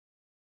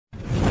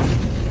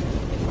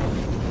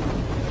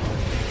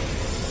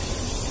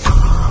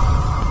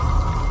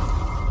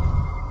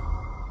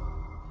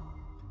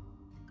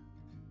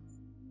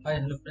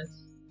Hi hello friends,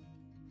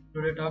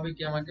 today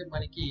topic ఏమంటే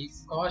మనకి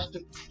cost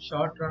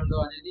short run లో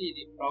అనేది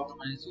ఇది ప్రాబ్లం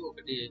అనేసి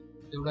ఒకటి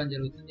ఇవ్వడం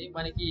జరుగుతుంది.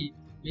 మనకి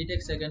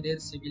BTech second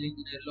year civil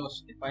engineer లో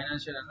వస్తుంది,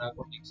 ఫైనాన్షియల్ అండ్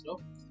అకౌంటింగ్స్ లో.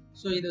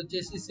 సో ఇది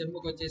వచ్చేసి సెమ్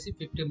కి వచ్చేసి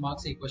 50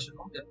 మార్క్స్ ఈ క్వశ్చన్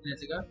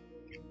డెఫినెట్ గా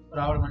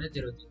రావడం అనేది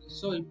జరుగుతుంది.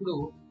 సో ఇప్పుడు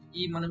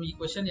మనం ఈ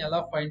క్వశ్చన్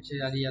ఎలా ఫైండ్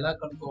చేయాలి, ఎలా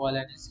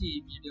కనుక్కోవాలి అనేసి ఈ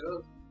వీడియోలో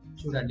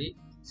చూడండి.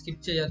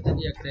 స్కిప్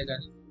చేయొద్దండి ఎక్కడే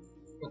కానీ.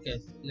 Okay,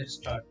 let's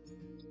start.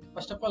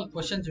 First of all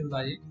question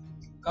చూడాలి.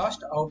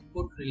 Cost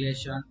output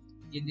relation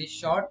in the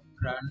short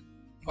run,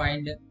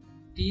 find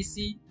TC,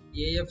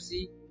 AFC,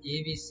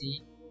 AVC,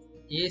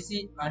 AC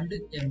and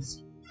MC.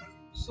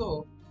 So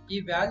ఈ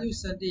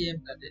వాల్యూస్ అంటే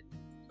ఏంటంటే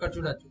ఇక్కడ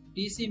చూడొచ్చు.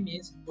 TC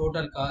means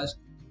total cost,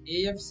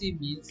 AFC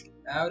means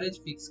average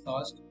fixed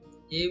cost,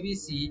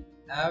 AVC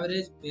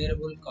average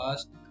variable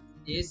cost,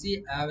 AC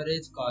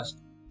average cost,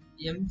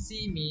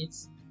 MC means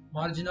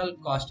marginal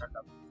cost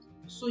అంటాం.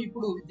 So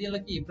ఇప్పుడు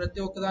దీనికి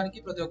ప్రతి ఒక్కదానికి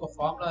ప్రతి ఒక్క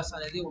ఫార్ములాస్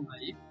అనేది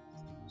ఉన్నాయి.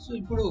 సో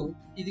ఇప్పుడు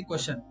ఇది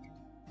క్వశ్చన్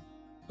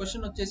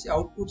వచ్చేసి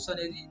అవుట్పుట్స్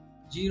అనేది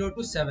 0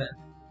 to 7.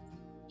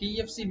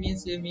 టిఎఫ్సి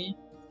మీన్స్ ఏమి?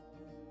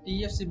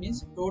 TFC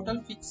means total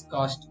fix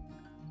cost.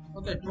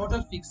 Okay,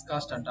 total fix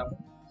cost అంటాము.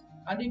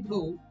 అండ్ ఇప్పుడు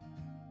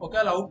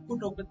ఒకవేళ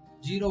అవుట్పుట్ ఒక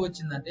 0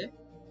 వచ్చిందంటే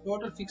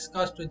టోటల్ ఫిక్స్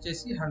కాస్ట్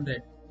వచ్చేసి 100.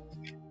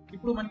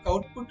 ఇప్పుడు మనకి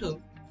అవుట్పుట్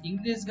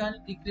ఇంక్రీజ్ కానీ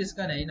డిక్రీజ్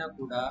కానీ అయినా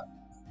కూడా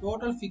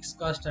టోటల్ ఫిక్స్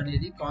కాస్ట్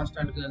అనేది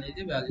కాన్స్టాంట్ గా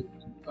అనేది వాల్యూ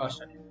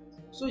కాస్ట్ అనేది.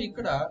 సో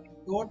ఇక్కడ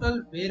టోటల్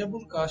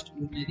వేరియబుల్ కాస్ట్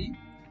అనేది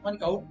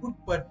మనకి అవుట్పుట్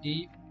బట్టి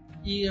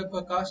ఈ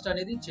యొక్క కాస్ట్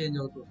అనేది చేంజ్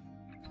అవుతుంది.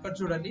 ఇక్కడ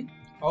చూడండి,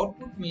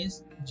 అవుట్పుట్ మీన్స్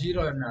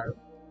 0 అన్నాడు,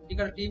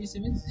 ఇక్కడ టీవీసీ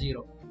మీన్స్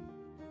 0.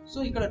 సో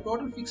ఇక్కడ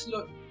టోటల్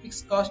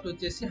ఫిక్స్ కాస్ట్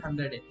వచ్చేసి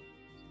 100.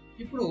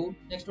 ఇప్పుడు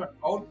నెక్స్ట్ వన్,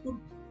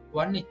 అవుట్పుట్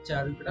 1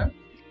 ఇచ్చారు, ఇక్కడ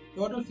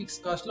టోటల్ ఫిక్స్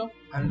కాస్ట్ లో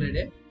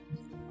 100,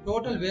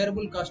 టోటల్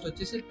వేరియబుల్ కాస్ట్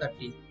వచ్చేసి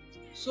 30.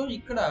 సో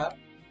ఇక్కడ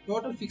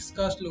టోటల్ ఫిక్స్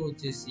కాస్ట్ లో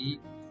వచ్చేసి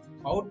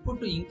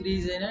అవుట్పుట్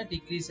ఇంక్రీజ్ అయినా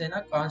డిక్రీజ్ అయినా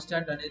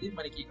కాన్స్టాంట్ అనేది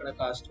మనకి ఇక్కడ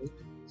కాస్ట్.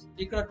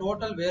 ఇక్కడ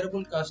టోటల్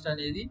వేరియబుల్ కాస్ట్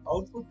అనేది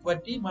అవుట్పుట్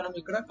బట్టి మనం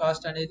ఇక్కడ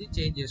కాస్ట్ అనేది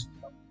చేంజ్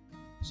చేసుకుంటాం.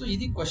 సో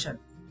ఇది క్వశ్చన్.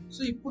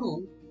 సో ఇప్పుడు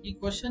ఈ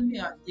క్వశ్చన్ ని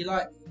ఇలా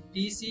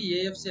టీసీ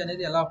ఏఎఫ్సి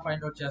అనేది ఎలా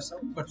ఫైండ్ అవుట్ చేస్తాం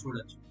ఇక్కడ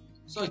చూడొచ్చు.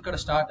 సో ఇక్కడ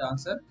start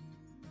answer.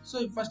 So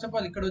first of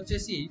all ఇక్కడ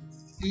వచ్చేసి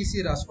టీసీ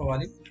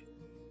రాసుకోవాలి.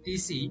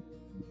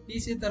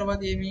 టీసీ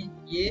తర్వాత ఏమి?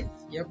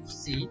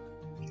 ఏఎఫ్సి.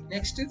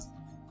 నెక్స్ట్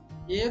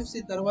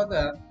ఏఎఫ్సి తర్వాత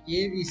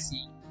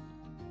AVC,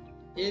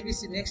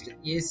 next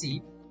AC,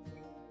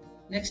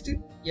 next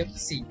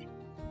MC.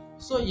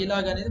 So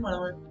ఇలాగనేది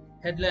మనం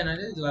హెడ్ లైన్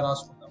అనేది ఇలా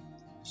రాసుకుంటాం.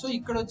 సో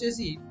ఇక్కడ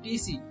వచ్చేసి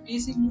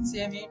టీసీ మీన్స్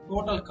ఏమి?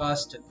 Total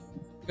cost.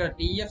 ఇక్కడ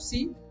టిఎఫ్సి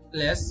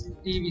ప్లస్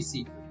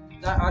టీవీసీ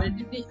ఆ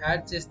రెండింటిని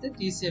యాడ్ చేస్తే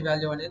టీసీ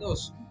వాల్యూ అనేది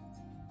వస్తుంది.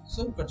 సో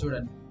ఇక్కడ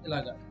చూడండి,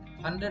 ఇలాగా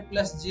 100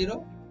 ప్లస్ 0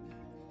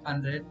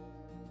 100,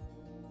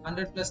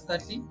 100 ప్లస్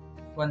 30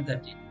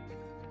 130.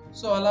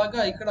 సో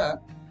అలాగా ఇక్కడ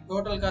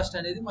టోటల్ కాస్ట్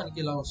అనేది మనకి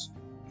ఇలా వస్తుంది.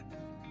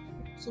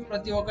 సో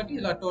ప్రతి ఒక్కటి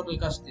ఇలా టోటల్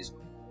కాస్ట్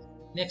తీసుకుంటాం.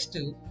 Next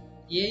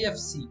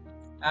AFC,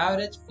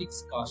 average fix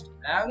cost.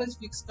 Average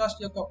fix cost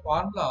యొక్క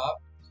formula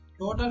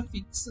total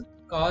fix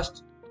cost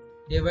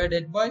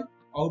divided by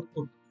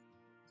output,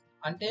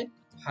 అంటే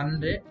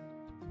 100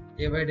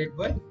 divided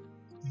by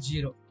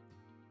 0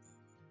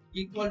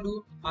 equal to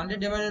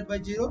 100 divided by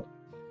 0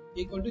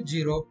 equal to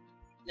 0.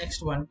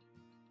 Next one,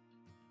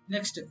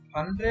 next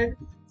 100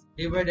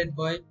 divided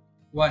by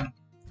 1,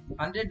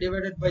 100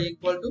 divided by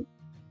equal to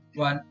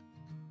 1.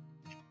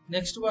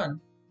 Next one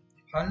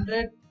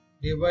 100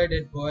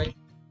 divided by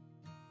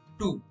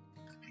 2,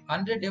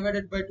 100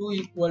 divided by 2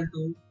 equal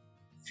to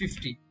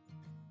 50.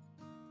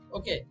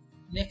 Okay,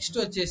 next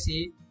వచ్చేసి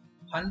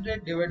 100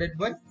 divided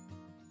by,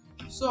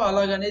 so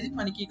అలాగనేది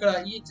మనకి ఇక్కడ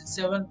ఈ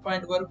 7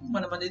 point వరకు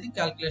మనం అనేది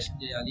calculation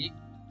చేయాలి.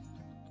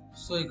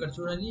 So ఇక్కడ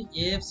చూడండి,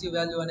 ఏఎఫ్సి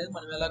వాల్యూ అనేది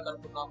మనం ఎలా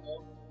కనుక్కున్నాము?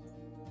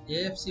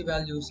 ఏఎఫ్సి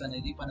వాల్యూస్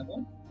అనేది మనము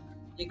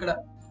ఇక్కడ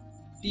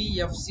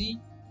టిఎఫ్సి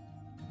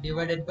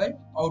డివైడెడ్ బై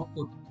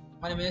అవుట్పుట్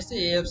మనం వేస్తే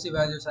ఏఎఫ్సి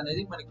వాల్యూస్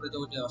అనేది మనకి ప్రతి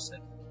ఒక్కటి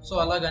వస్తాయి. సో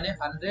అలాగనే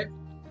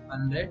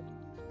 100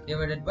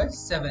 డివైడెడ్ బై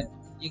 7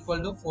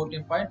 ఈక్వల్ టు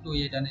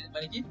 14.28 అనేది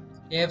మనకి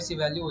ఏఎఫ్సి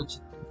వాల్యూ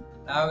వచ్చింది,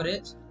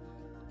 యావరేజ్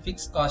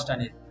ఫిక్స్ కాస్ట్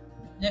అనేది.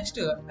 నెక్స్ట్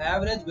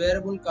యావరేజ్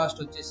వేరియబుల్ కాస్ట్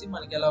వచ్చేసి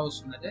మనకి ఎలా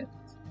వస్తుందంటే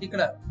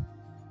ఇక్కడ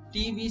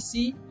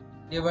TVC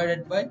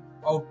divided by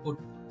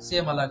output,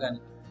 same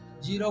అలాగానే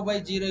 0 by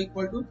 0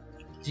 equal to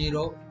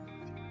 0.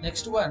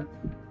 Next one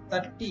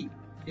 30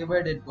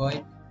 divided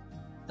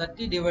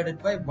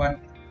by 1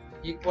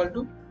 equal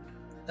to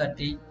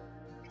 30.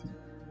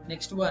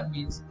 Next one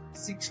means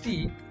 60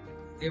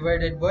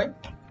 divided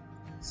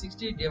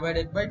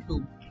by 2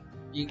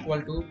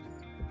 equal to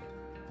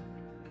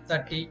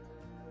 30.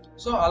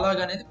 So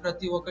అలాగనేది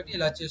ప్రతి ఒక్కటి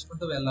ఇలా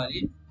చేసుకుంటూ వెళ్ళాలి.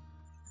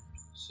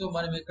 సో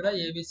మనం ఇక్కడ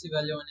ఏబిసి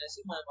వాల్యూ అనేసి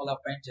మనం అలా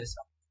ఫైండ్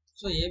చేస్తాం.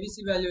 సో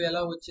ఏబిసి వాల్యూ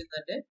ఎలా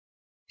వచ్చిందంటే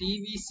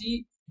TVC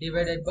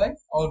divided by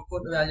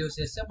output values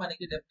వేస్తే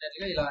మనకి డెఫినెట్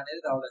గా ఇలా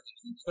అనేది రావడం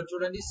జరిగింది. ఇక్కడ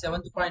చూడండి,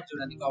 7th పాయింట్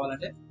చూడండి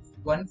కావాలంటే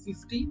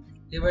 150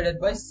 divided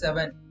by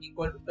 7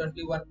 equal to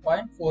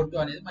 21.42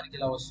 అనేది మనకి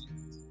ఇలా వస్తుంది.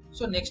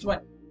 So next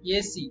one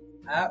AC,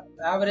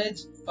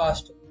 average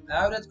cost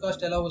average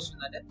cost ఎలా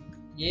వస్తుందంటే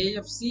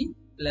ఏఎఫ్సి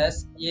ప్లస్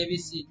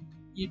ఏబిసి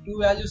ఈ 2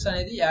 వాల్యూస్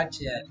అనేది యాడ్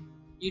చేయాలి.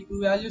 ఈ 2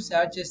 వాల్యూస్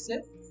యాడ్ చేస్తే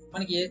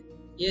మనకి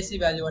ఏసీ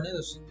వాల్యూ అనేది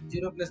వస్తుంది.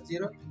 0 plus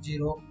 0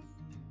 0.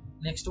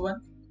 Next one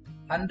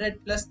 100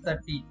 plus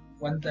 30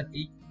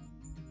 130.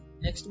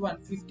 Next one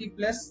 50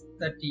 plus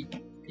 30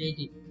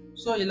 80.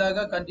 So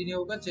ఇలాగా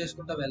కంటిన్యూగా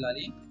చేసుకుంటూ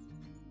వెళ్ళాలి.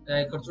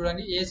 ఇక్కడ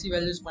చూడండి ఏసీ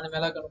వాల్యూస్ మనం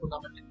ఎలా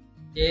కనుక్కుందామంటే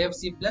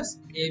ఏఎఫ్సి ప్లస్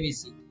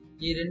ఏబిసి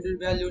ఈ రెండు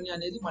వాల్యూని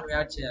అనేది మనం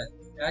యాడ్ చేయాలి.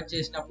 యాడ్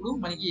చేసినప్పుడు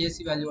మనకి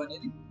ఏసీ వాల్యూ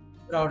అనేది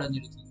రావడం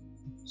జరుగుతుంది.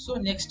 సో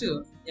నెక్స్ట్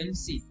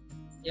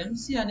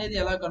ఎంసీ అనేది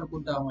ఎలా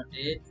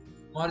కనుక్కుంటామంటే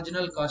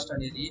మార్జినల్ కాస్ట్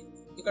అనేది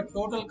ఇక్కడ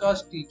టోటల్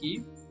కాస్ట్ కి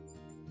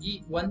ఈ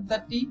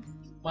 130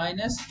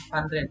 మైనస్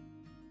 100.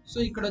 సో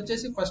ఇక్కడ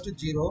వచ్చేసి ఫస్ట్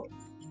 0.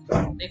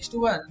 నెక్స్ట్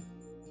వన్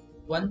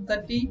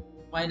 130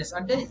 మైనస్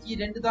అంటే ఈ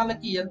రెండు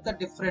దానికి ఎంత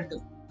డిఫరెంట్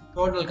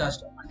టోటల్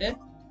కాస్ట్ అంటే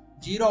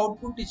 0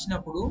 అవుట్పుట్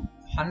ఇచ్చినప్పుడు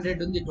 100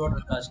 ఉంది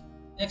టోటల్ కాస్ట్.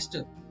 నెక్స్ట్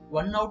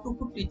 1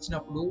 అవుట్పుట్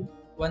ఇచ్చినప్పుడు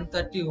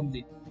 130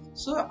 ఉంది.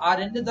 సో ఆ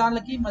రెండు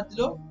దానికి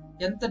మధ్యలో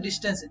ఎంత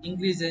డిస్టెన్స్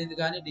ఇంక్రీజ్ అయింది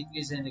కానీ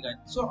డిక్రీజ్ అయింది కానీ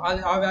సో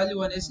ఆ వాల్యూ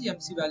అనేసి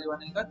ఎంసీ వాల్యూ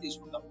అనేది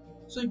తీసుకుంటాం.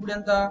 సో ఇప్పుడు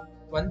ఎంత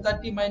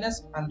 130 minus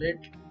 100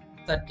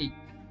 30.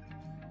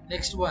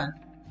 Next one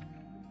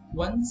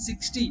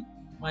 160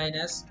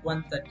 minus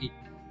 130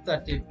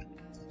 30.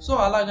 So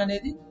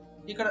అలాగనేది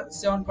ఇక్కడ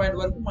 7 పాయింట్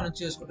వరకు మనం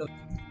చేసుకుంటాం.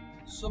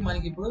 సో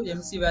మనకి ఇప్పుడు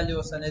ఎంసీ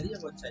వాల్యూస్ అనేది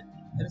వచ్చాయి.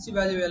 ఎంసీ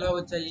వాల్యూ ఎలా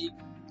వచ్చాయి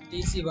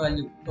టీసీ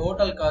వాల్యూ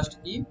టోటల్ కాస్ట్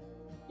కి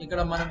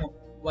ఇక్కడ మనము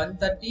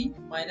 130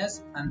 మైనస్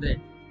 100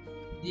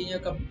 దీని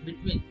యొక్క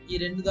బిట్వీన్ ఈ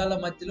రెండు దాల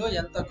మధ్యలో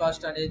ఎంత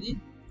కాస్ట్ అనేది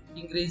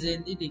ఇంక్రీజ్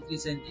అయింది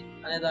డిక్రీజ్ అయింది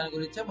అనే దాని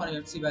గురించే మనం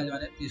ఎంసీ వాల్యూ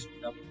అనేది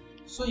తీసుకుంటాం.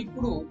 సో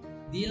ఇప్పుడు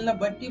దీనిని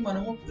బట్టి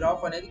మనము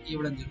గ్రాఫ్ అనేది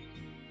గీయడం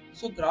జరుగుతుంది.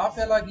 సో గ్రాఫ్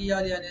ఎలా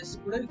గీయాలి అనేసి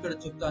కూడా ఇక్కడ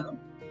చెప్తాను.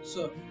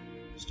 So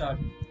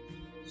start.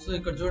 సో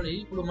ఇక్కడ చూడండి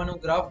ఇప్పుడు మనం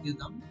గ్రాఫ్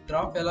గీద్దాం.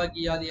 గ్రాఫ్ ఎలా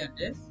గీయాలి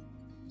అంటే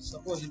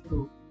సపోజ్ ఇప్పుడు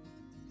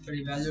ఇక్కడ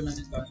ఈ వాల్యూ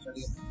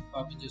అనేది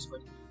కాపీ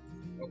చేసుకోండి.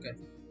 ఓకే.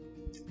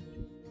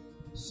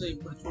 సో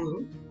ఇప్పుడు చూడు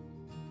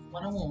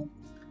మనము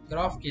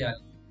గ్రాఫ్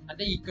గీయాలి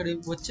అంటే ఇక్కడ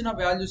వచ్చిన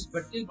వాల్యూస్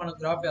బట్టి మనం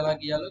గ్రాఫ్ ఎలా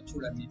గీయాలో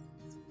చూడండి.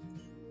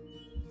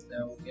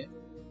 ఓకే.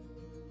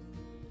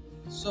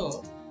 సో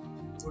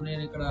ఇప్పుడు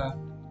నేను ఇక్కడ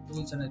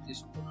టూల్స్ అనేది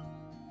తీసుకుంటున్నాను.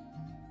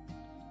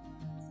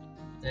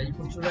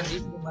 ఇప్పుడు చూడండి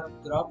ఇప్పుడు మనం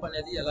గ్రాఫ్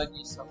అనేది ఎలా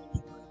గీస్తామో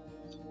చూడండి.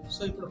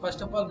 సో ఇప్పుడు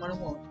ఫస్ట్ ఆఫ్ ఆల్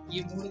మనము ఈ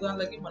 3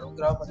 దానిలకి మనం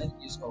గ్రాఫ్ అనేది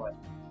తీసుకోవాలి.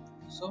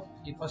 సో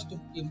ఈ ఫస్ట్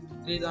ఈ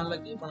 3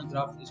 దానిలకి మనం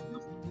గ్రాఫ్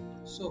తీసుకున్నాం.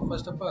 సో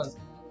ఫస్ట్ ఆఫ్ ఆల్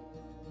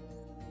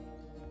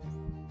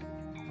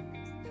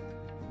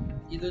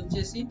ఇది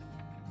వచ్చేసి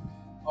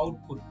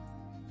అవుట్పుట్.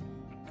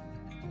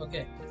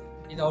 ఓకే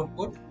ఇది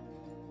అవుట్పుట్.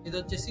 ఇది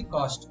వచ్చేసి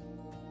కాస్ట్.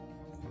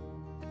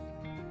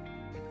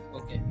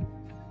 Okay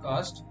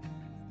cost.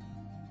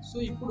 సో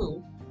ఇప్పుడు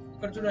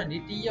ఇక్కడ చూడండి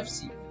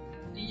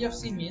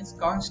టిఎఫ్సి మీన్స్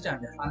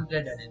కాన్స్టాంట్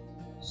 100 అనేది.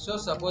 సో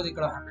సపోజ్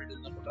ఇక్కడ 100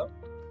 ఉంది అనుకుంటాం.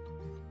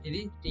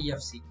 ఇది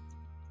టిఎఫ్సి.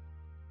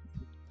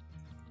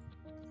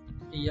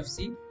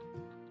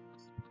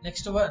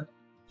 నెక్స్ట్ వన్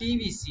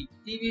టీవీసీ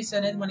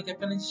అనేది మనకి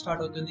ఎక్కడి నుంచి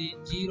స్టార్ట్ అవుతుంది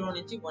 0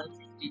 నుంచి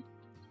 150.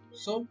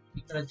 సో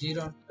ఇక్కడ 0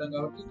 అనుకుంటాం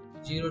కాబట్టి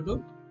 0 టు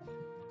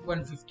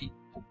 150.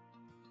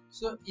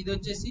 సో ఇది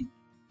వచ్చేసి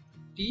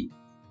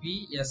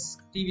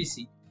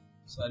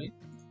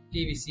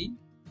టీవీసీ.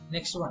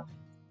 నెక్స్ట్ వన్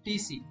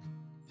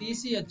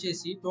టీసీ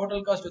వచ్చేసి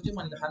టోటల్ కాస్ట్ వచ్చి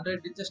మనకి 100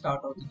 నుంచి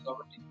స్టార్ట్ అవుతుంది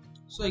కాబట్టి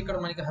సో ఇక్కడ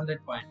మనకి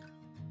 100 పాయింట్.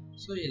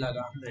 సో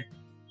ఇలాగా 100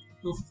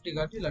 250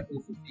 కాబట్టి ఇలా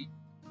 250.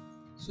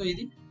 సో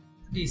ఇది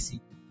టీసీ.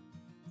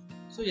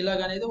 సో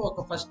ఇలాగనేది ఒక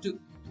ఫస్ట్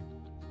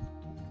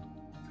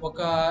ఒక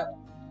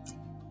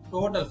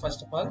total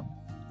first of all.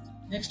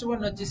 Next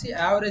one వచ్చేసి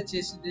యావరేజ్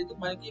చేసింది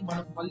మనకి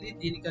మనం మళ్ళీ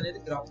దీనికి అనేది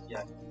గ్రాఫ్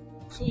గీయాలి.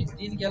 సో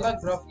దీనికి ఎలా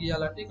గ్రాఫ్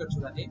గీయాలంటే ఇక్కడ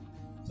చూడండి.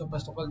 సో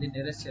ఫస్ట్ ఆఫ్ ఆల్ దీన్ని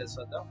ఎరేస్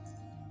చేద్దాం.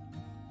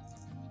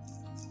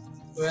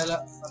 ఒకవేళ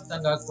అర్థం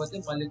కాకపోతే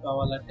మళ్ళీ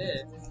కావాలంటే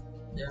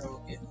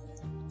ఓకే.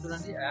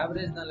 చూడండి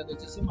యావరేజ్ దానిలోకి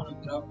వచ్చేసి మనం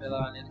గ్రాఫ్ ఎలా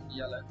అనేది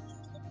గీయాలని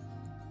చూస్తాం.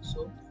 సో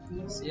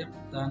సేమ్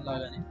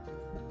దానిలాగానే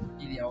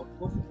ఇది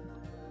output.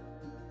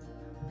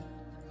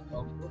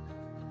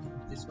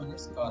 This one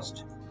is cost.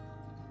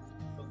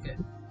 Okay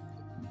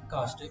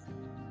cost.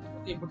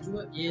 Okay ఇప్పుడు చూడ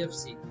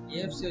ఏఎఫ్సి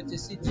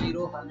వచ్చేసి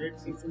 0 100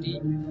 50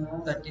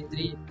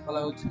 33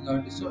 అలా వచ్చింది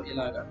కాబట్టి సో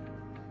ఇలాగా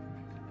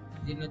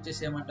దీన్ని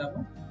వచ్చేసి ఏమంటాము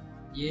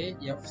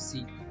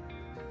ఏఎఫ్సి.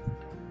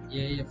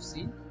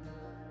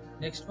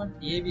 నెక్స్ట్ వన్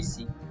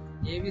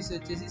ఏబిసి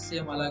వచ్చేసి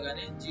సేమ్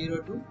అలాగానే 0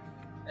 టు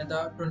ఎంత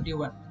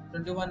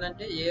 21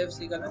 అంటే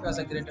ఏఎఫ్సి కన్నా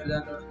కాస్త గ్రేటర్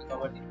దాంట్లో ఉంది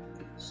కాబట్టి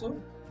సో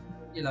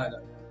ఇలాగా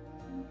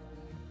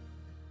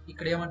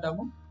ఇక్కడ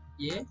ఏమంటాము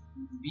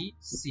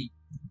ఏబిసి.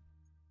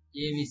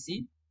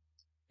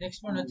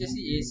 నెక్స్ట్ వన్ వచ్చేసి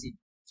ఏసీ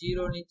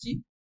 0 నుంచి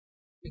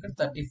ఇక్కడ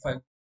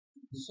 35.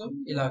 సో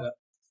ఇలాగా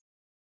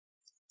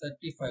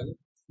 35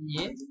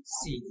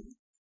 AC.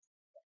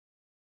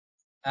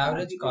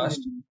 Average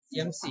cost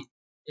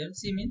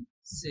MC mean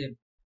same.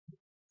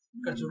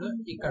 ఇక్కడ చూడు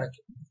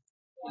ఇక్కడికి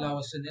ఇలా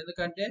వస్తుంది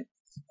ఎందుకంటే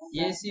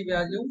AC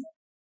value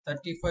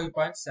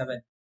 35.7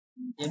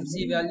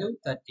 MC value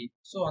 30.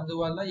 So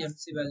అందువల్ల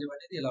ఎంసీ వాల్యూ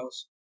అనేది ఇలా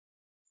వస్తుంది.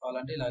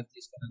 కావాలంటే ఇలా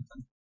తీసుకొని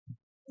వెళ్తాను.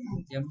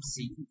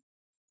 ఎంసి.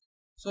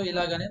 సో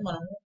ఇలాగనే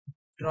మనము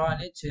డ్రా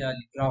అనేది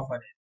చేయాలి, గ్రాఫ్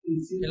అనేది.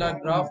 ఇలా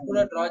గ్రాఫ్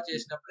కూడా డ్రా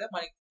చేసినప్పుడే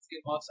మనకి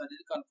 15 మార్క్స్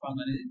అనేది కన్ఫామ్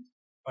అనేది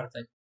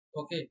పడతాయి.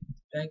 Okay,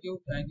 thank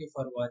you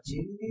for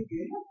watching.